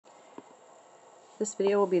This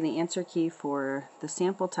video will be the answer key for the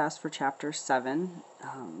sample test for Chapter 7,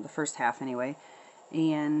 the first half anyway,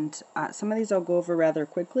 and some of these I'll go over rather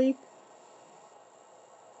quickly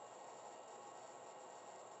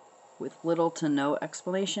with little to no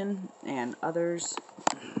explanation, and others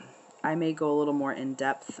I may go a little more in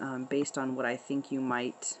depth based on what I think you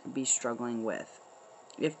might be struggling with.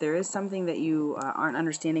 If there is something that you aren't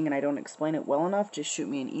understanding and I don't explain it well enough, just shoot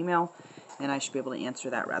me an email and I should be able to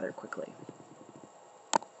answer that rather quickly.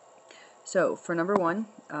 So for number 1,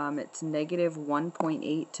 it's negative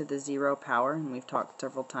 1.8 to the 0 power, and we've talked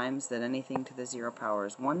several times that anything to the 0 power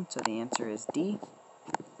is 1, so the answer is D.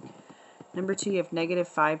 Number 2, you have negative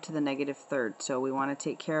 5 to the negative third, so we want to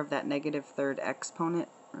take care of that negative third exponent.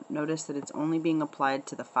 Notice that it's only being applied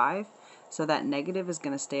to the 5, so that negative is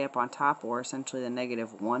going to stay up on top, or essentially the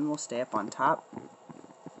negative 1 will stay up on top.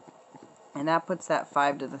 And that puts that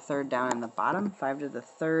 5 to the third down in the bottom. 5 to the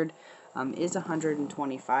third is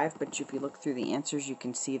 125, but if you look through the answers, you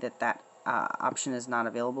can see that that option is not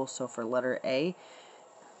available. So for letter A,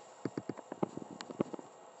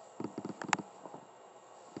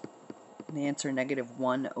 the answer negative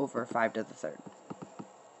 1 over 5 to the third.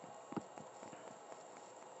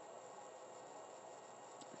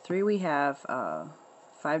 3, we have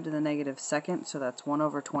 5 to the negative second, so that's 1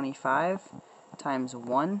 over 25 times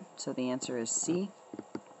 1, so the answer is C.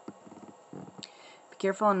 Be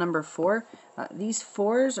careful on number 4. These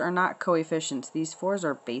 4s are not coefficients. These 4s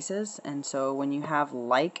are bases, and so when you have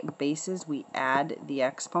like bases, we add the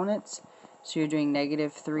exponents. So you're doing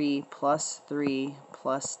negative 3 plus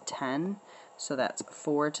 10, so that's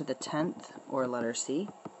 4 to the 10th, or letter C.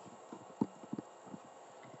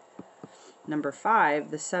 Number 5,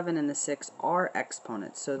 the 7 and the 6 are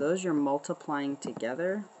exponents, so those you're multiplying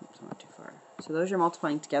together. Oops, not too far. So those you're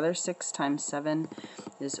multiplying together. 6 times 7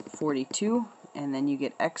 is 42, and then you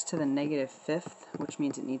get x to the negative 5th, which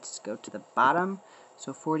means it needs to go to the bottom.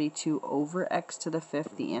 So 42 over x to the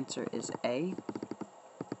 5th, the answer is A.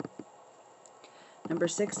 Number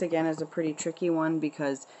 6, again, is a pretty tricky one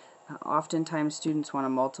because oftentimes students want to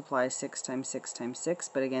multiply 6 times 6 times 6,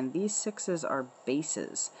 but again, these 6's are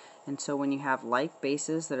bases. And so when you have like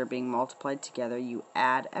bases that are being multiplied together, you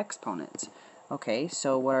add exponents. Okay,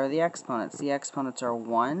 so what are the exponents? The exponents are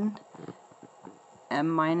 1, m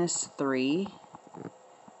minus 3,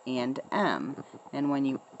 and m. And when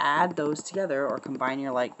you add those together, or combine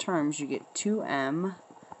your like terms, you get 2m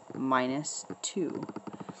minus 2.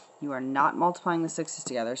 You are not multiplying the 6's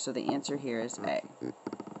together, so the answer here is A.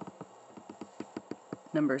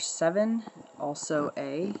 Number 7, also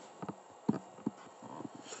A.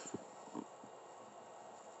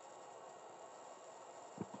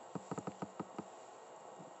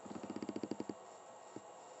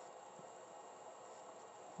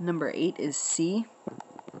 Number 8 is C.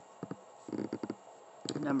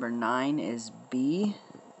 Number 9 is B.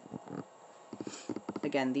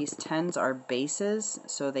 Again, these 10s are bases,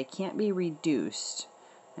 so they can't be reduced.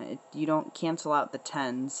 You don't cancel out the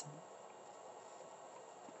 10s.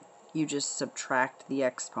 You just subtract the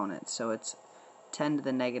exponents. So it's 10 to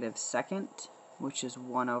the negative second, which is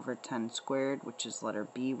 1 over 10 squared, which is letter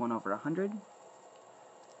B, 1 over 100.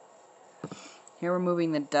 Here we're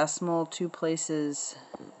moving the decimal 2 places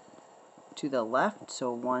to the left,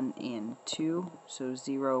 so 1 and 2, so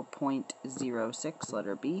 0.06,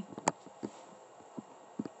 letter B.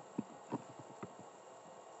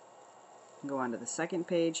 Go on to the second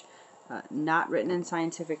page. Not written in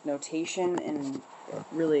scientific notation, and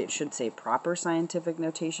really it should say proper scientific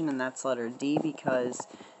notation, and that's letter D because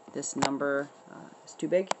this number is too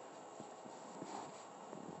big.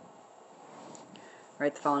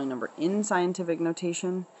 Write the following number in scientific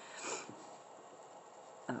notation.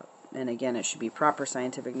 And again, it should be proper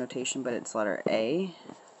scientific notation, but it's letter A.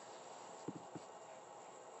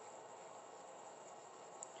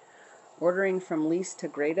 Ordering from least to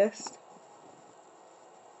greatest.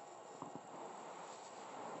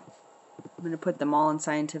 I'm going to put them all in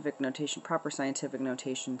scientific notation, proper scientific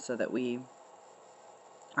notation, so that we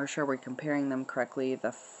are sure we're comparing them correctly.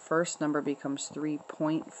 The first number becomes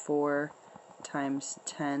 3.4 times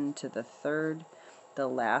 10 to the third. The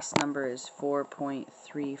last number is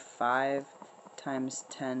 4.35 times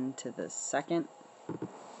 10 to the second.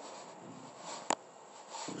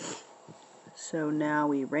 So now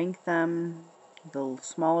we rank them. The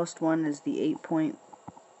smallest one is the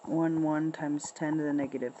 8.11 times 10 to the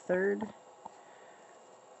negative third,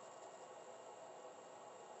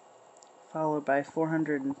 followed by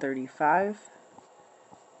 435,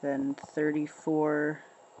 then 34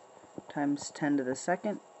 times 10 to the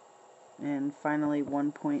second, and finally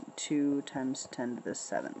 1.2 times 10 to the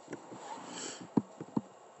 7th.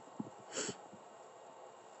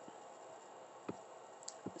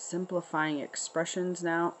 simplifying expressions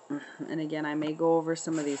now. And again, I may go over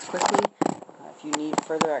some of these quickly. If you need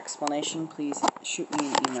further explanation, please shoot me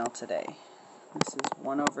an email today. This is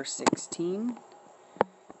 1 over 16,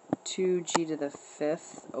 2g to the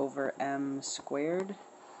 5th over m squared,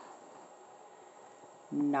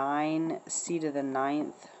 9c to the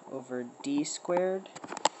 9th over d squared,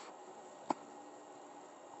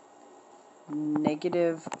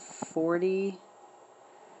 negative 40,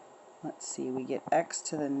 let's see, we get x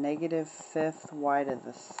to the negative 5th, y to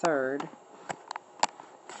the 3rd,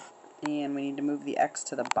 and we need to move the x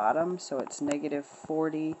to the bottom, so it's negative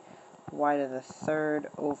 40 y to the 3rd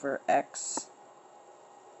over x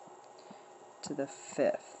to the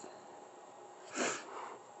 5th.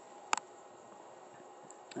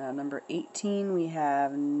 Number 18, we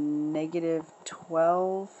have negative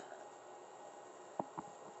 12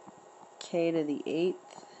 k to the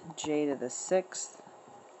 8th, j to the 6th.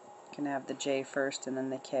 You can have the j first and then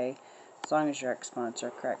the k, as long as your exponents are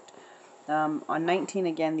correct. On 19,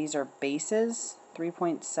 again, these are bases.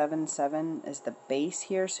 3.77 is the base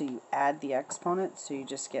here, so you add the exponents, so you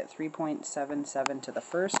just get 3.77 to the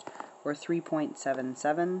first, or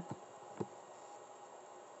 3.77.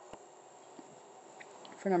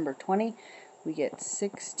 For number 20, we get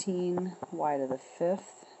 16y to the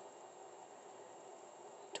 5th,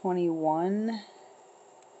 21,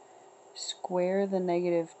 square the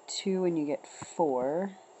negative 2 and you get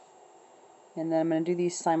 4. And then I'm going to do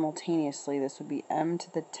these simultaneously. This would be m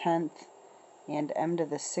to the 10th and m to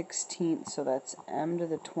the 16th, so that's m to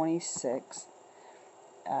the 26th,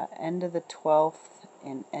 n to the 12th,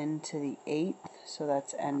 and n to the 8th, so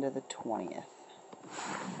that's n to the 20th.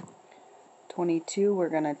 22, we're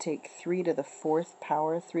going to take 3 to the 4th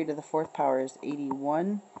power. 3 to the 4th power is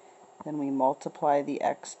 81. Then we multiply the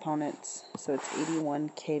exponents, so it's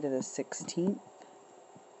 81k to the 16th.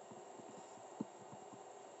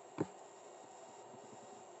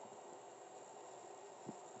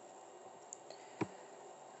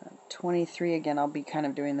 23, again, I'll be kind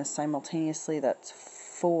of doing this simultaneously. That's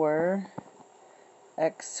 4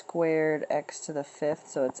 x squared x to the 5th,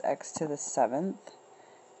 so it's x to the 7th.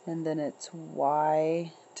 And then it's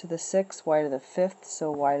y to the 6th, y to the 5th, so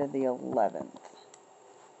y to the 11th.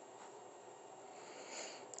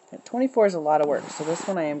 24 is a lot of work, so this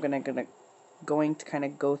one I am going to kind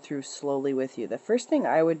of go through slowly with you. The first thing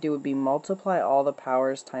I would do would be multiply all the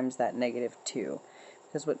powers times that negative 2,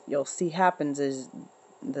 because what you'll see happens is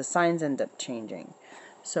the signs end up changing.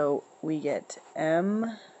 So we get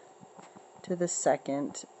m to the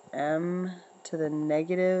 2nd, m to the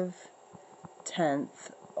negative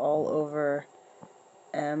 10th, all over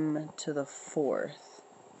m to the 4th.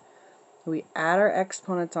 We add our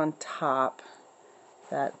exponents on top.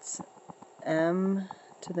 That's m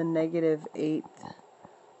to the negative 8th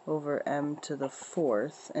over m to the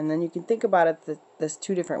 4th. And then you can think about it this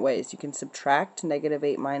two different ways. You can subtract. Negative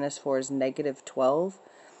 8 minus 4 is negative 12.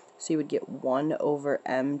 So you would get 1 over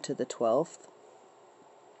m to the 12th.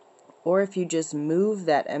 Or if you just move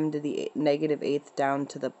that m to the negative 8th down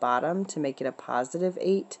to the bottom to make it a positive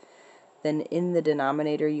 8, then in the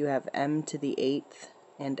denominator you have m to the 8th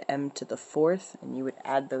and m to the 4th, and you would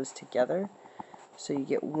add those together. So you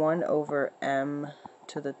get 1 over m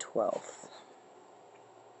to the 12th.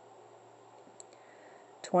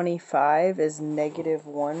 25 is negative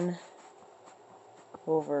 1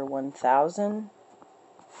 over 1,000.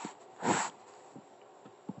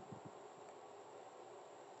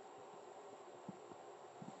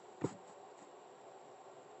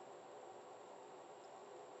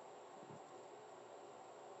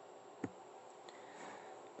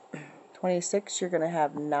 You're going to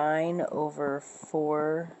have 9 over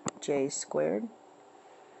 4j squared.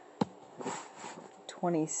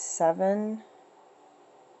 27,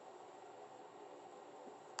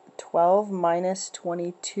 12 minus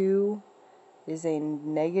 22 is a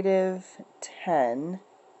negative 10.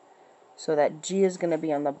 So that g is going to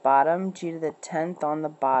be on the bottom, g to the 10th on the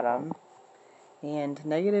bottom. And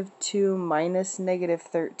negative 2 minus negative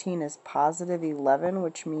 13 is positive 11,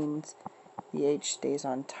 which means the h stays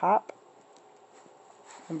on top.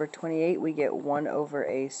 Number 28, we get 1 over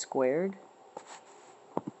a squared.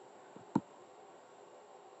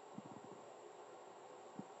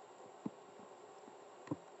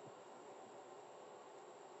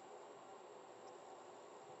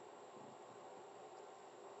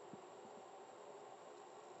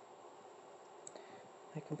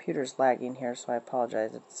 My computer's lagging here, so I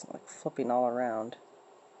apologize. It's like flipping all around.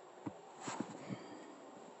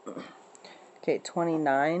 Okay,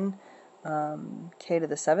 29, k to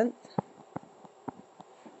the 7th.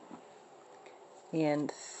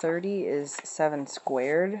 And 30 is 7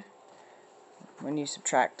 squared. when you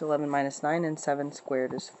subtract 11 minus 9, and 7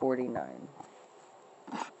 squared is 49.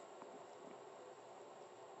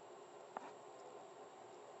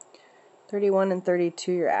 (31) and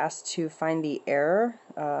 32, you're asked to find the error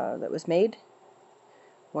that was made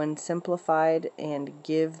when simplified and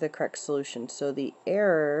give the correct solution. So the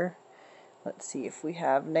error, let's see, if we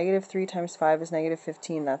have negative 3 times 5 is negative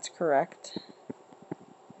 15, that's correct.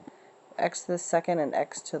 X to the second and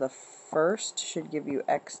x to the first should give you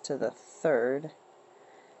x to the third.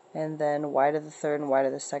 And then y to the third and y to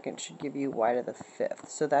the second should give you y to the fifth.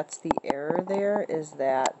 So that's the error there, is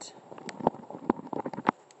that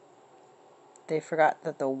they forgot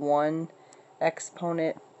that the one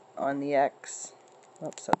exponent on the x,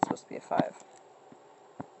 oops, that's supposed to be a 5.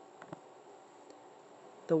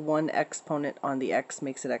 The one exponent on the x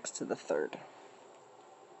makes it x to the third.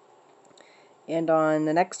 And on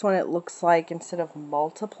the next one, it looks like instead of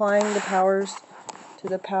multiplying the powers to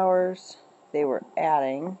the powers, they were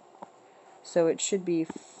adding. So it should be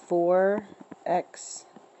 4x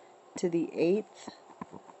to the 8th,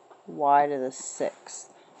 y to the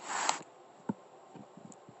 6th.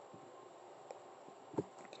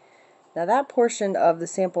 Now that portion of the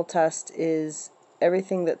sample test is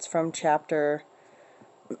everything that's from the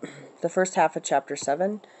first half of chapter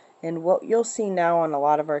 7. And what you'll see now on a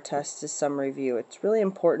lot of our tests is some review. It's really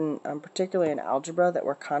important, particularly in algebra, that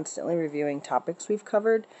we're constantly reviewing topics we've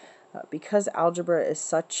covered, because algebra is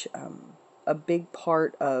such a big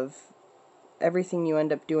part of everything you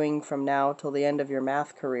end up doing from now till the end of your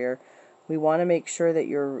math career. We want to make sure that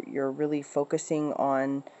you're really focusing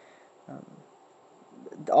on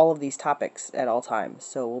all of these topics at all times.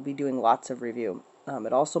 So we'll be doing lots of review.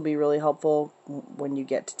 It'll also be really helpful when you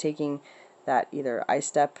get to taking that either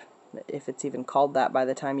I-STEP, if it's even called that by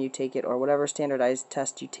the time you take it, or whatever standardized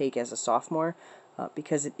test you take as a sophomore,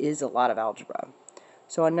 because it is a lot of algebra.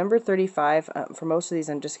 So on number 35, for most of these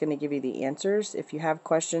I'm just going to give you the answers. If you have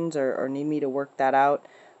questions or need me to work that out,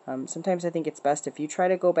 sometimes I think it's best if you try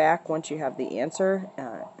to go back once you have the answer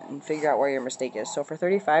and figure out where your mistake is. So for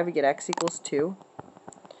 35 we get x equals 2.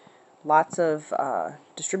 Lots of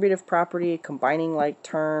distributive property, combining like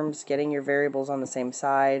terms, getting your variables on the same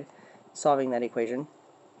side, solving that equation.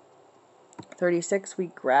 36 we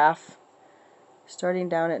graph starting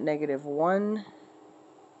down at -1.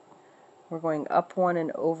 We're going up 1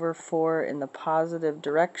 and over 4 in the positive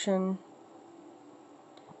direction,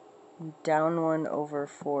 down 1 over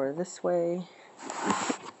 4 this way.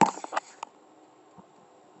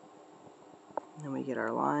 And then we get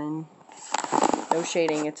our line. No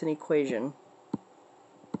shading, it's an equation.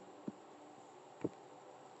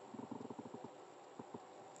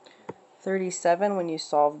 (37) when you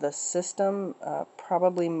solve the system,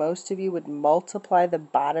 probably most of you would multiply the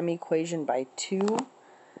bottom equation by 2,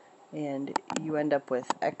 and you end up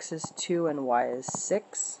with x is 2 and y is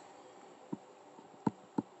 6.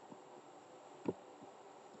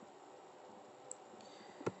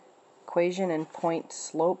 Equation in point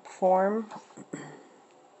slope form,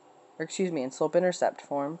 or excuse me, in slope intercept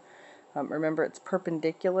form. Remember, it's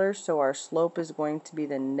perpendicular, so our slope is going to be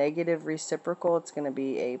the negative reciprocal. It's going to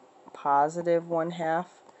be a positive 1/2.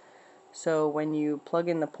 So when you plug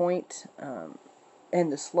in the point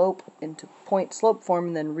and the slope into point slope form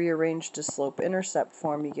and then rearrange to slope intercept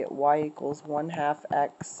form, you get y equals 1/2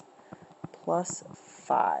 x plus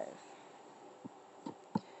 5.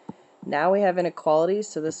 Now we have inequalities,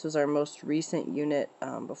 so this was our most recent unit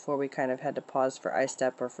before we kind of had to pause for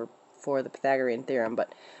I-STEP or for the Pythagorean theorem.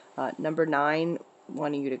 But number 9,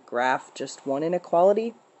 wanting you to graph just one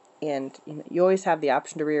inequality, and you always have the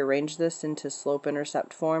option to rearrange this into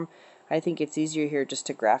slope-intercept form. I think it's easier here just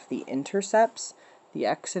to graph the intercepts. The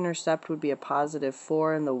x-intercept would be a positive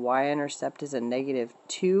 4 and the y-intercept is a negative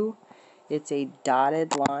 2. It's a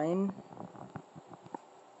dotted line.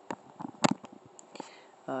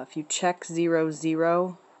 If you check 0,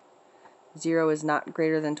 0, 0 is not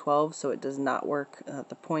greater than 12, so it does not work.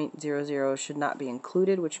 The point 0, 0 should not be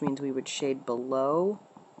included, which means we would shade below.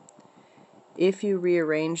 If you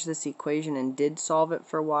rearrange this equation and did solve it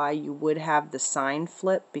for y, you would have the sign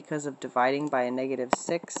flip because of dividing by a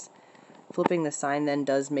 -6. Flipping the sign then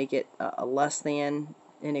does make it a less than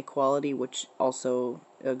inequality, which also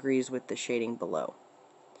agrees with the shading below.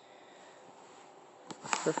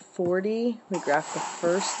 For 40, we graph the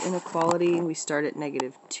first inequality. We start at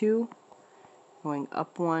 -2, going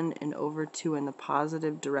up 1 and over 2 in the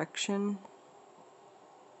positive direction,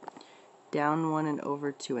 down 1 and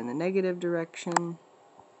over 2 in the negative direction.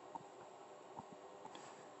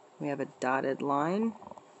 We have a dotted line.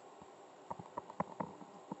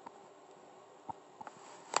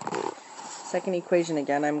 Second equation,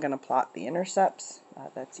 again, I'm going to plot the intercepts.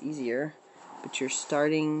 That's easier. but your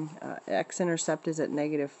starting x-intercept is at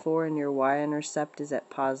 -4 and your y-intercept is at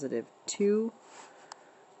 +2.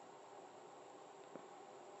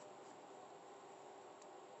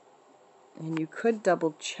 And you could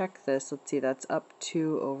double check this. Let's see, that's up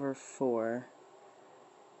 2 over 4.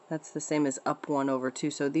 That's the same as up 1 over 2.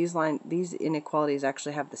 So these inequalities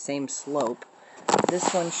actually have the same slope.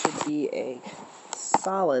 This one should be a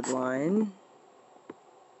solid line.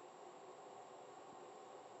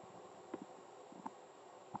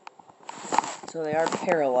 So they are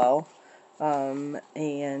parallel.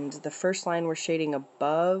 And the first line we're shading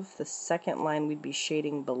above, the second line we'd be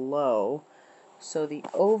shading below. So the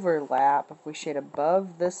overlap, if we shade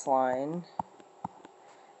above this line,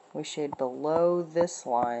 we shade below this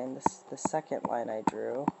line, the second line I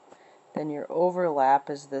drew, then your overlap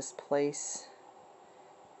is this place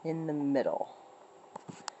in the middle.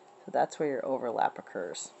 So that's where your overlap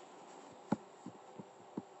occurs.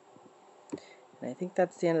 And I think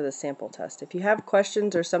that's the end of the sample test. If you have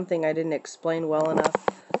questions or something I didn't explain well enough,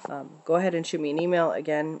 go ahead and shoot me an email.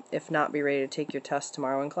 Again, if not, be ready to take your test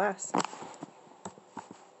tomorrow in class.